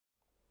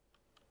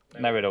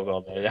Maybe it'll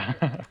go there, yeah.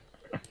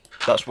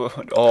 That's what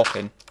we're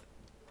hoping.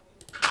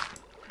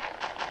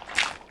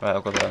 Right,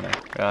 I'll go there now.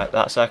 Right,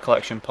 that's our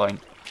collection point.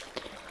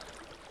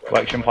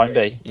 Collection point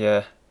B.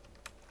 Yeah.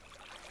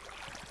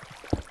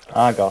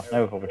 I got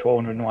over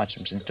 1,200 new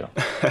items and stuff.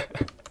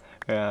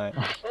 Right.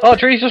 Oh,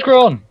 trees just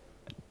grown!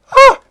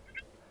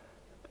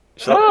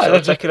 Shall I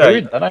take it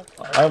out?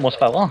 I almost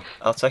fell off.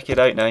 I'll take it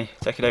out now.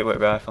 Take it out with a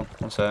rifle.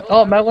 One sec.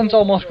 Oh, melon's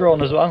almost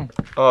grown as well.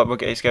 Oh,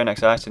 it's getting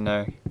exciting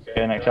now.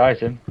 Getting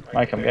excited.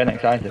 Mike, I'm getting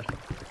excited.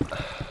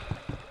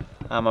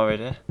 I'm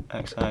already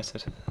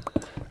excited.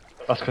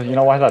 That's because you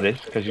know why that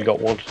is? Because you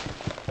got wood.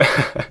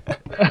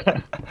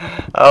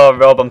 Oh,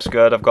 Rob, I'm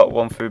scared. I've got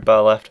one food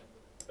bar left.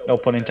 No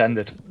pun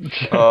intended.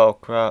 Oh,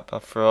 crap. I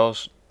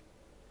froze.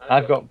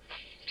 I've got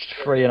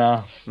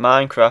 3.5.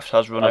 Minecraft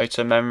has run out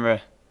of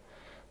memory.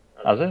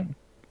 Has it?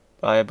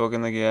 By a bug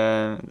in the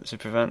game to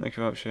prevent the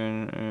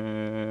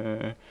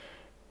corruption.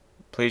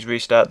 Please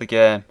restart the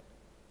game.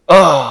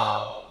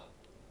 Oh!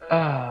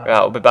 Right,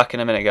 I'll be back in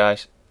a minute,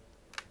 guys.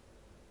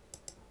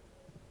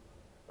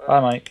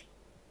 Bye, Mike.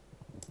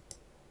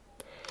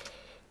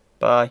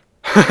 Bye.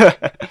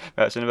 Right,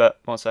 it's in about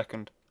 1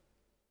 second.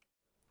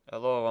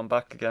 Hello, I'm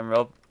back again,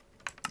 Rob.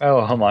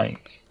 Oh,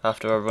 Mike.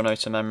 After I run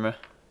out of memory.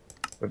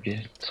 With your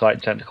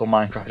slight technical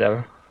Minecraft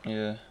error.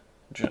 Yeah.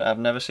 I've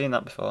never seen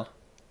that before.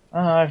 Oh,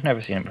 I've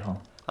never seen it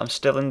before. I'm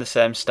still in the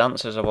same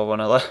stance as I was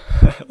when I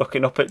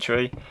looking up at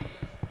tree.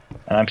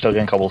 And I'm still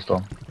getting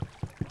cobblestone.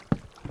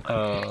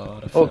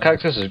 Oh,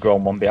 Cactus has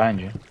grown one behind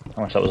you.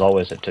 Unless that was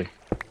always at 2.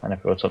 I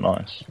never got to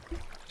notice.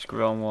 It's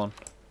grown one.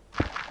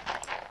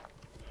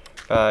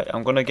 Right,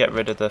 I'm gonna get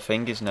rid of the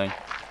fingers now.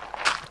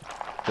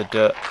 The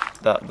dirt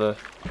that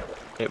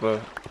it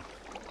were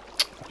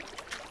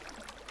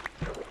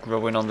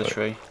growing on the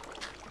tree.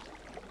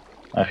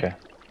 Okay.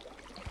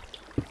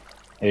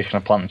 Are you just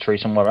gonna plant a tree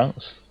somewhere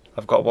else?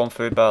 I've got 1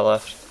 food bar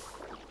left.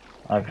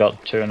 I've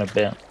got 2 and a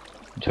bit.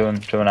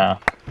 2.5.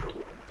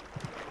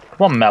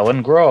 Come on,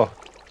 melon, grow!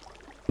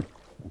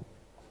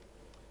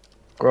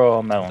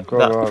 Grow, melon,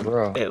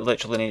 grow. It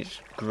literally needs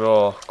to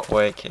grow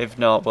quick. If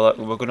not,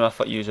 we're gonna have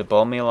to use a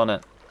bone meal on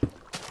it.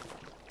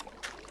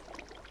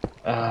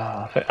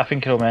 I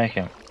think it'll make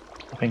it.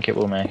 I think it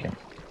will make it.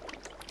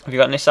 Have you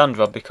got any sand,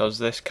 Rob? Because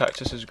this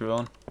cactus has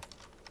grown.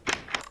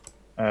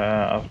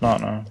 I've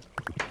not, no.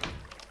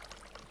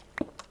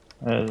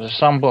 There's a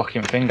sand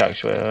blocking thing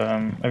actually.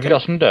 Have you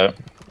got some dirt?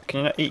 Can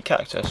you not eat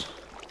cactus?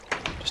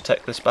 Just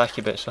take the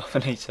spiky bits off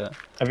and eat it.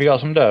 Have you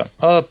got some dirt?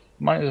 Oh,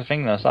 mine is a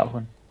thing, that's that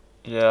one.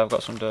 Yeah, I've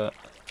got some dirt.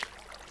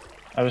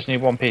 I just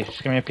need 1 piece.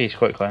 Just give me a piece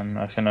quickly and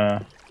I can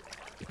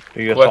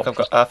do your Quick, top. I've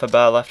got half a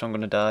bar left, I'm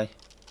gonna die.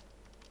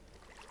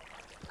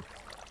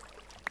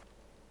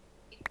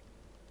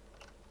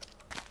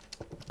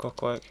 Go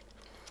quick.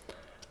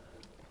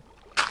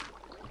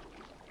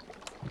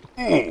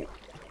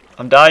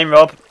 I'm dying,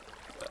 Rob.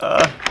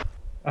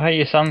 Oh,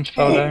 your sand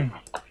fell down.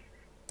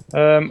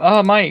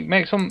 Oh, Mike,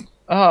 make some.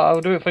 Oh,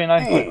 I'll do it for you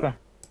now. Quickly.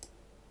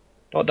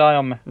 Don't die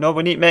on me. No,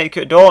 we need make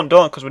it. Don't,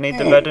 because we need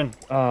the bedding.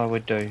 Oh, we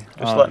do.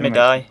 Just let me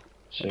die.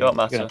 It don't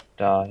matter. Gonna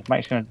die.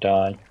 Mike's gonna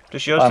die.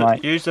 Just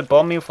use the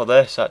bone meal for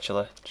this,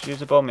 actually. Just use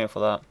the bone meal for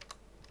that.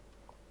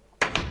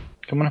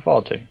 Can we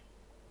afford to?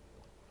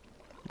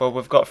 Well,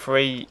 we've got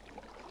 3.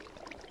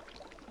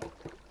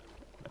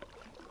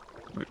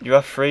 You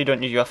have 3,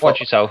 don't you? You have Watch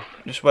yourself.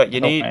 Just wait.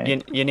 You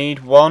need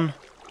 1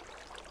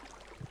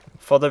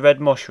 for the red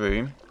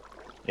mushroom.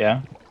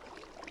 Yeah.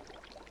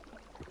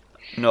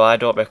 No, I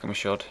don't reckon we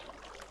should.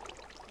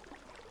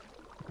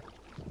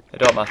 It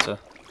don't matter.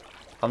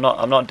 I'm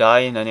not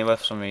dying anyway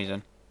for some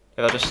reason.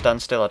 If I just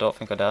stand still, I don't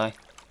think I die.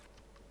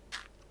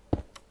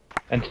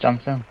 And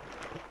stand still.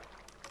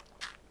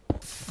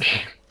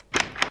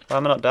 Why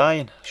am I not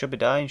dying? I should be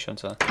dying,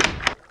 shouldn't I?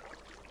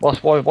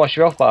 What's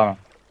your health bar on?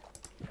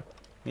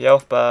 The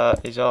health bar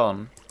is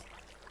on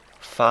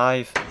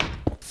 5.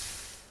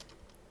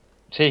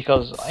 See,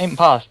 because in the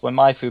past, when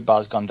my food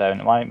bar's gone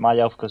down, my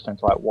health goes down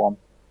to like 1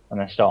 and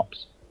then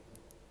stops.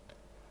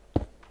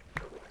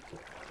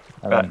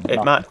 Right,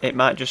 it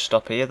might just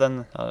stop here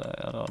then.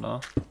 I don't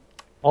know.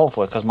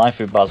 Hopefully, because my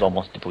food bar's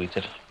almost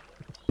depleted.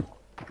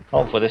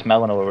 Hopefully this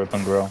melon will rip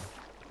and grow.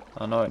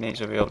 I know it needs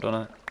to be up,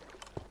 doesn't it?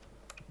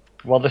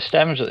 Well, the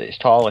stem's at its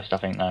tallest, I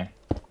think, now.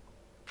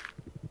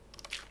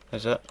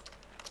 Is it?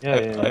 Yeah,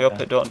 I hope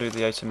it don't do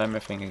the out of memory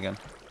thing again.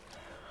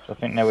 So I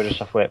think now we just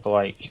have to wait for,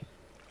 like,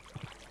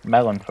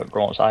 melon to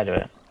grow outside of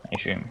it, I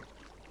assume.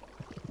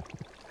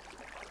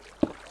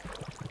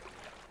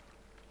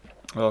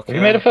 Okay. Have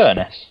you made a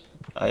furnace?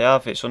 I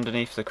have, it's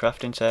underneath the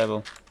crafting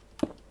table.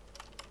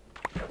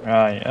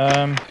 Right,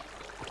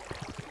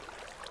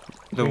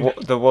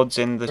 The wood's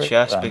in the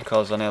chest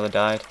because I nearly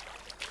died.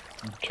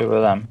 2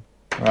 of them.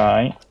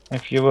 Right,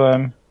 if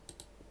you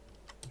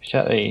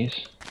set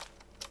these.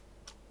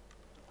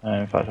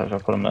 In fact, I'll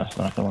put them there so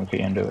then I can look at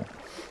you and do it.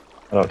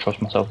 I don't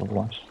trust myself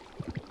otherwise.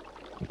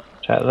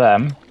 Set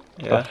them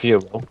for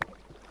fuel.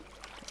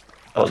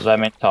 Put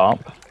them in top.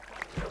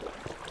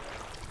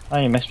 Oh,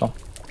 you missed one.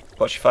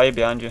 Watch your fire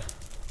behind you.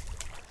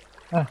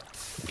 Ah.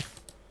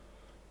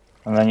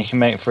 And then you can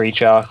make 3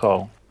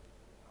 charcoal.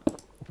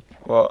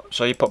 What?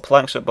 So you put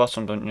planks at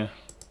bottom, don't you?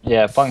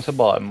 Yeah, planks at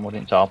bottom, wood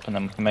at top, and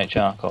then we can make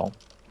charcoal.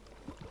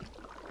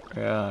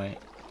 Right.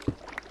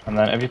 And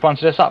then, have you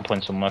planted a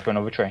sapling somewhere for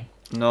another tree?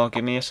 No,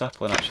 give me a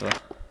sapling actually.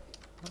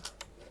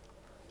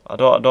 I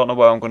don't know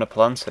where I'm going to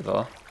plant it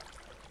though.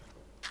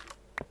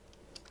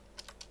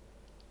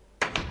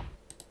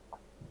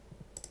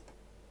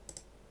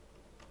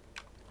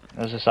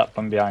 There's a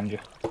sapling behind you.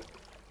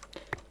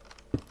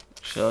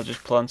 Shall I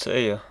just plant it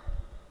here?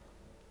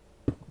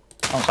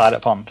 Outside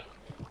at pond.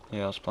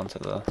 Yeah, I'll just plant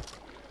it there.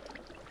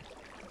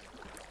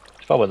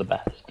 It's probably the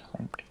best, I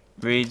think.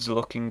 Reed's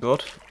looking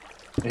good.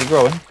 Is it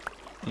growing?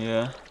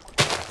 Yeah.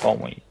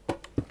 Won't we?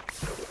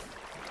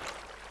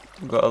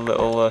 We've got a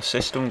little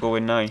system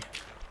going now.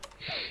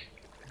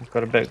 We've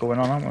got a bit going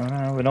on,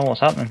 haven't we? We know what's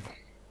happening.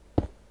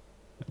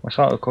 We're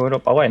sort of covered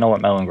up. I'll let you know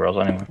what melon grows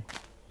anyway.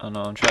 I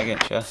know, I'm trying to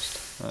get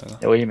chest. There we go.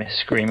 You'll hear me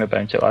scream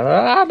about it like,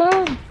 ah,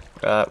 man!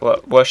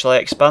 Right, where shall I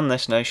expand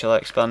this now? Shall I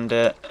expand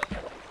it?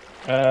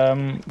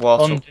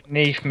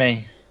 Underneath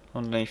me.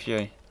 Underneath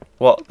you.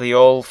 What, the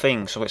whole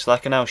thing? So it's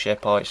like an L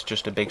shape or it's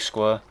just a big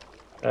square?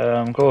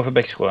 Go with a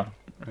big square.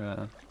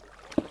 Right.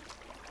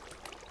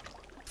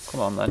 Come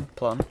on then,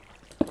 plan.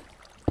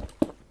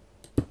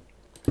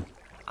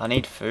 I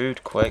need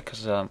food quick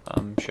because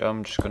I'm sure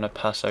I'm just going to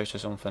pass out or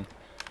something.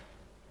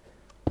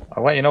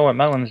 I'll let you know what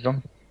melon's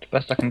done. It's the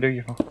best I can do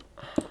you for.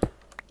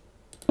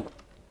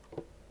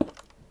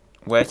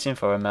 Waiting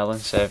for a melon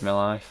saved my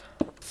life.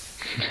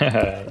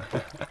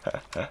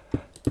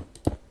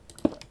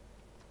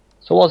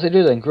 So what's it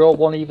do then? Grow up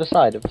one either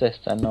side of this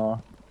then,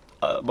 or?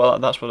 Well,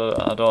 that's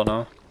what I don't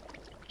know.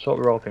 That's what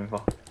we're hoping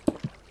for.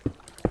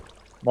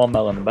 More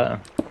melon the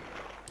better.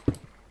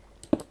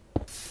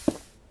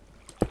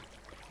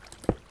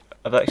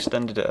 I've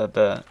extended it a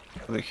bit.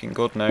 Looking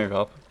good now,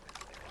 Rob.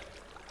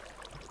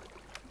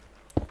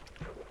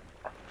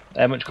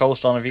 How much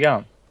cobblestone have you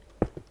got?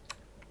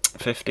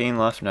 15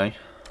 left now.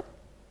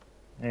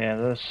 Yeah,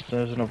 there's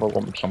another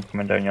lump some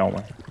coming down your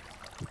way.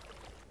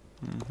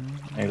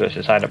 You got to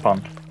the side of the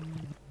pond.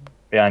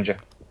 Behind you.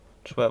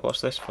 Just wait,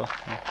 what's this for?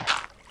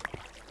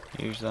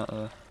 Use that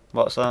there.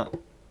 What's that?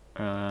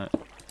 Right.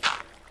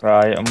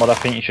 Right, and what I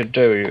think you should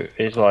do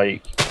is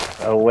like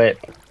a whip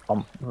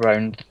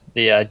round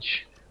the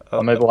edge.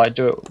 Or maybe like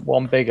do it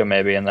one bigger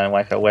maybe and then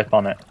like a whip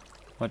on it.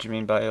 What do you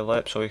mean by a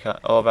lip? So we can't...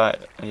 Oh, right.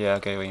 Yeah, I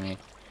get what you mean.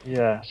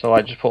 Yeah, so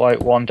I just put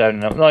like one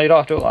down and no, you don't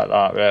have to do it like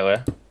that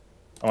really.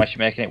 Unless you're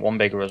making it one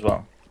bigger as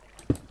well.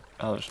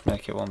 I'll just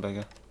make it one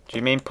bigger. Do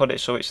you mean put it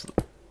so it's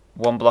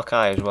one block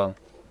high as well?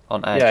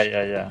 On edge?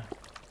 Yeah.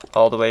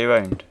 All the way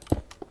around?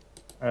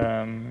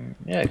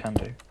 Yeah, you can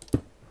do.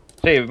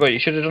 See, but you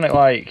should have done it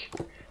like...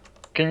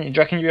 do you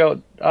reckon you'll be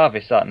able to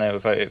harvest that now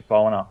without it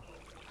falling off?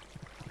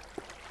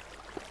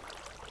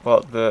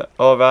 What, the...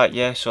 Oh, right,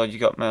 yeah, so you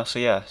got my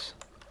LCS?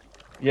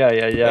 Yeah,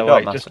 It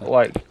like, don't just matter.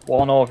 like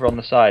one over on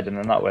the side and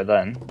then that way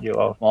then,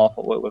 you'll have more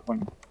to work with,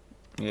 wouldn't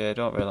you? Yeah, it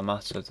don't really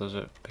matter, does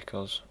it?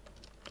 Because...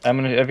 Have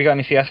you got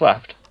any CS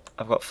left?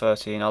 I've got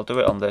 13. I'll do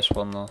it on this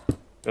one, though.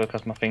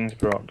 Because my thing's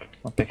broke,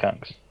 my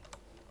pickaxe.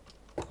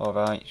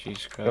 Alright,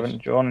 Jesus Do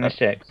Christ. you want any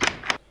sticks?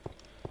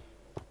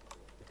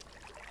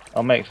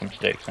 I'll make some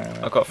sticks anyway.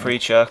 I've got 3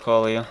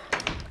 charcoal here.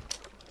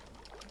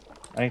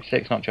 I need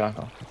sticks, not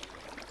charcoal.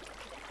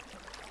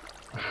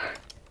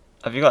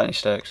 Have you got any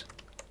sticks?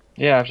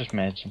 Yeah, I've just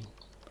made some.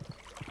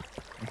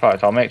 In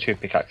fact, I'll make 2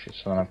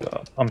 pickaxes, so then I've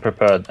got... I'm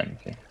prepared then,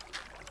 you see.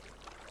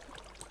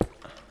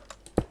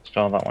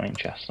 Store that one in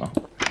chest, though.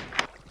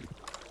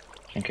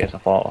 Just in case I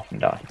fall off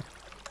and die.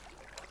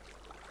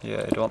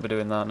 Yeah, you don't be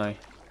doing that now.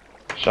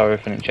 Sorry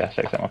everything in chest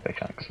except my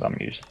pickaxe that I'm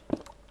using.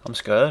 I'm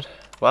scared.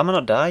 Why am I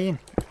not dying?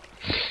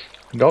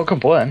 Don't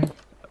complain.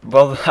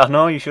 Well, I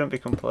know you shouldn't be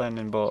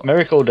complaining, but...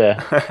 Miracle day.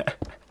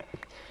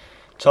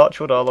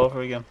 Torchwood all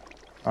over again.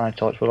 I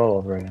torchwood all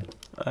over again.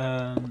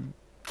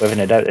 Without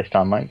a doubt this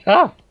time, mate.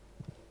 Ah!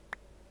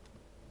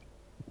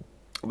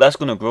 That's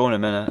gonna grow in a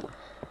minute.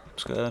 I'm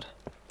scared.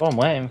 What I'm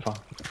waiting for.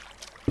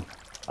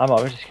 I'm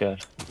already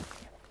scared.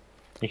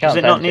 You can't Does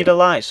it not need a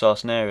light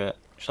source near it?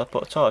 Should I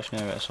put a torch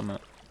near it or something?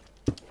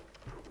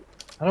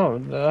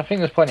 I think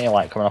there's plenty of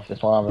light coming off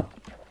this lava.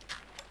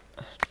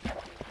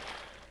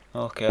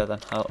 Okay then,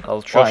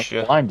 I'll trust you.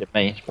 It's blinding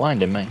me, it's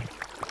blinding me.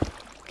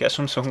 Get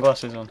some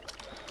sunglasses on.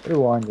 You're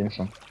blinding,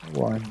 son. You're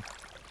blinding.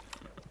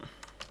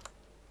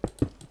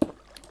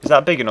 Is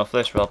that big enough,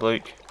 this, Rob,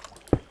 Luke?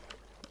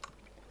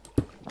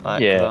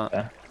 Like yeah.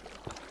 that.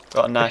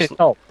 Got a nice... If it's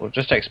not, we'll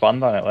just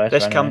expand on it later.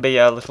 This can be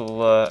a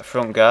little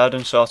front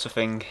garden sort of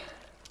thing.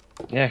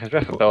 Yeah, because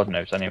we're for building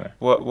house anyway.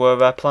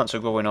 Where our plants are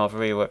growing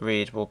over here at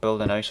Reed, we'll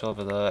build a house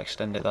over there,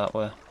 extend it that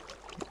way.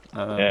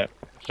 Yeah,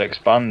 just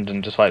expand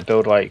and just like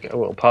build like a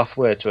little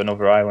pathway to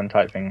another island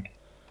type thing.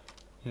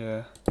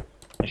 Yeah.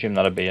 I assume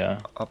that'll be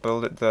I'll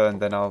build it there and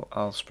then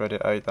I'll spread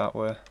it out that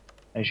way.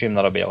 I assume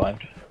that'll be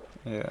allowed.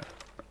 Yeah.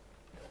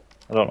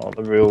 I don't know what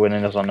the real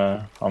winning is on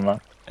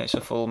that. It's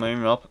a full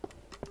moon, Rob.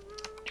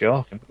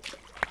 Joking.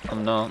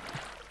 I'm not.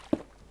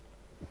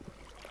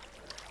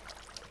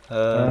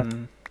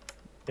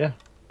 Yeah, Yeah.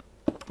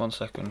 1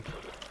 second.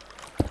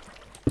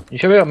 You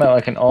should be able to make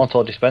like an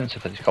auto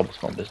dispenser for this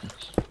cobblestone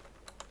business.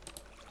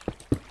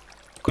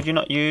 Could you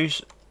not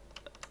use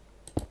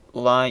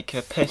like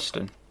a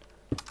piston?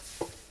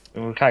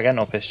 We can't get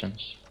no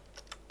pistons.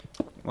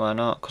 Why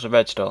not? Because of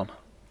redstone.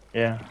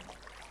 Yeah.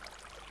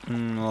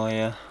 Oh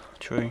yeah,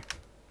 true.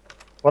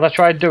 What I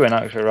tried doing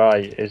actually,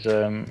 right, is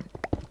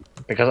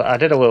because I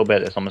did a little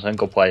bit of this on my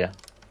single player.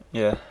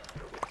 Yeah.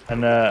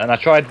 And I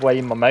tried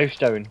weighing my mouse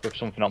down with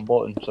something on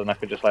button, so then I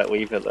could just like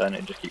leave it there and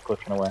it just keep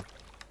clicking away.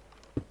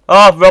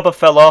 Oh, rubber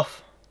fell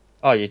off.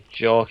 Oh, you're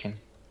joking.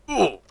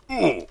 What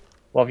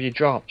have you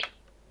dropped?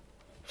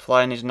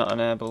 Flying is not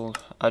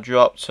enabled. I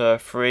dropped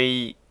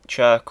 3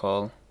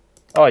 charcoal.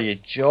 Oh, you're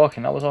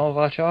joking. That was all of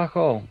our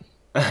charcoal.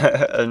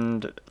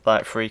 And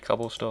like 3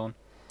 cobblestone.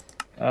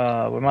 We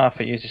might have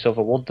to use this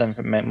other wood then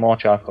to make more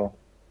charcoal.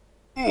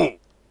 We've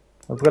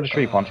got a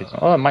tree planted.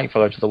 Oh, it might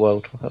fall out of the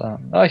world. Look at that.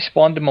 Oh, he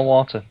spawned in my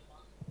water.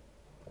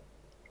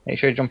 Make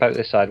sure you jump out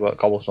this side where the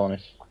cobblestone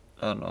is.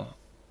 Oh no.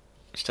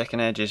 It's taking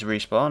ages to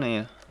respawn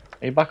here.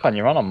 Are you back on?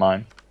 You're on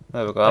mine.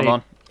 There we go, I'm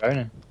on.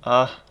 Drowning.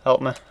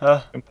 Help me. Jump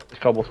out this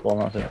cobblestone,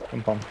 that's it.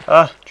 Jump on.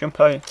 Jump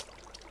out. And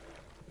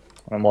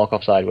then walk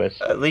off sideways.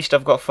 At least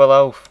I've got full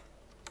health.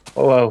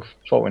 Oh well,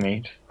 that's what we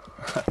need.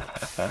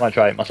 I might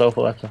try it myself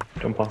later.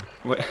 Jump off.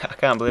 I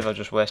can't believe I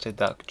just wasted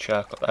that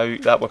charcoal.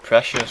 That were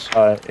precious.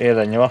 Alright, here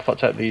then, you'll have to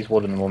take these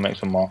wood and we'll make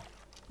some more.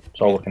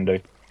 That's all we can do.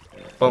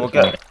 Well, we'll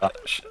get...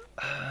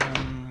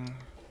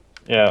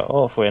 Yeah,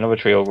 hopefully another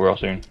tree will grow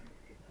soon.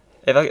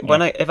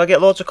 If I get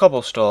loads of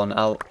cobblestone,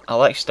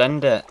 I'll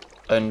extend it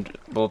and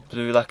we'll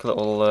do like a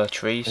little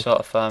tree sort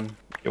of farm.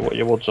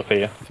 Your wood's up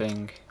here.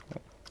 Thing.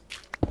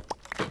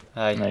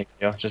 Hey. There you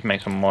go. Just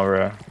make some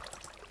more.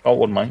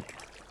 Wood, mate.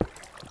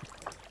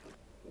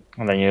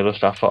 And then you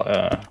just have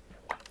to.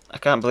 I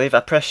can't believe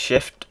I pressed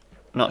shift,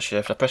 not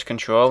shift. I pressed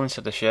control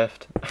instead of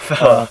shift.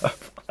 Hello.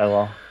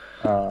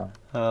 Oh,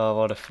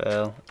 what a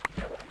fail.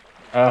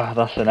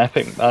 That's an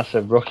epic. That's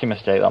a rookie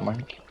mistake, that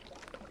man.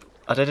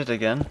 I did it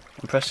again.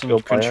 I'm pressing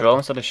control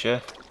instead of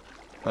shift.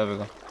 There we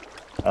go.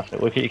 That's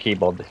it. Look at your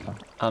keyboard this time.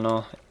 I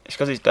know. It's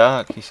because it's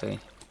dark, you see.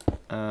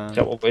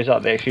 Is that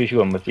the excuse you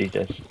run with these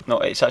days? No,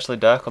 it's actually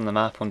dark on the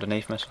map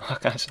underneath me, so I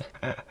can't see.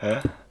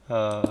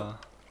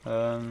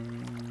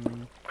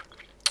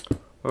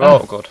 We're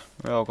all good.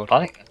 We're all good.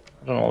 Panic?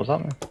 I don't know what was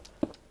happening.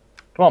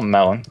 Come on,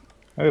 melon.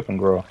 Hurry up and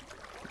grow.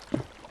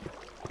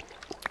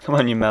 Come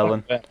on, you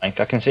melon. I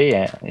can see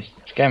it.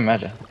 It's getting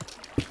ready.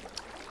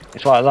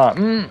 It's like that.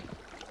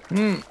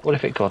 What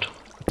if it could?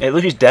 It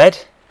looks dead.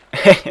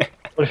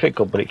 What if it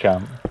could, but it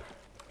can't?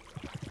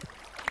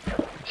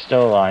 It's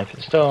still alive.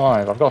 It's still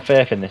alive. I've got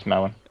faith in this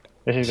melon.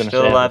 This is going to save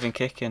still alive us. and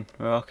kicking.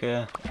 We're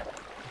okay.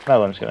 This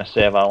melon's going to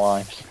save our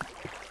lives.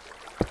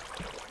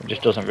 It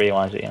just doesn't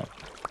realise it yet.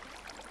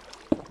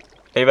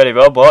 Are you ready,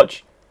 Rob?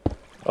 Watch.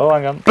 Oh,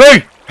 hang on.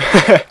 Boo!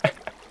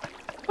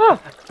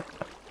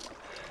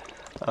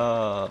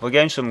 We're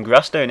getting some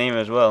grass down here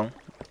as well.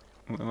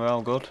 We're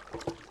all good.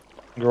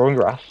 Growing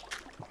grass.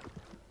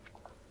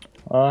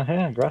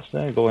 Yeah, grass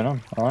there going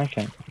on. I like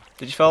it.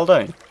 Did you fall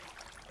down?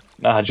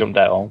 No, I jumped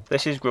out all.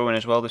 This is growing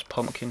as well, this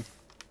pumpkin.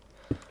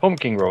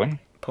 Pumpkin growing?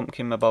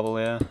 Pumpkin my bubble,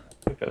 yeah.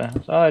 Look at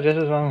that. Oh, it is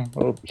as well. A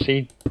little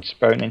seed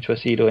sprouting into a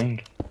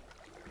seedling.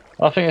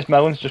 I think this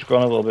melon's just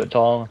grown a little bit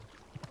taller.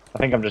 I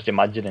think I'm just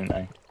imagining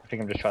now. I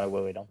think I'm just trying to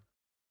will it on.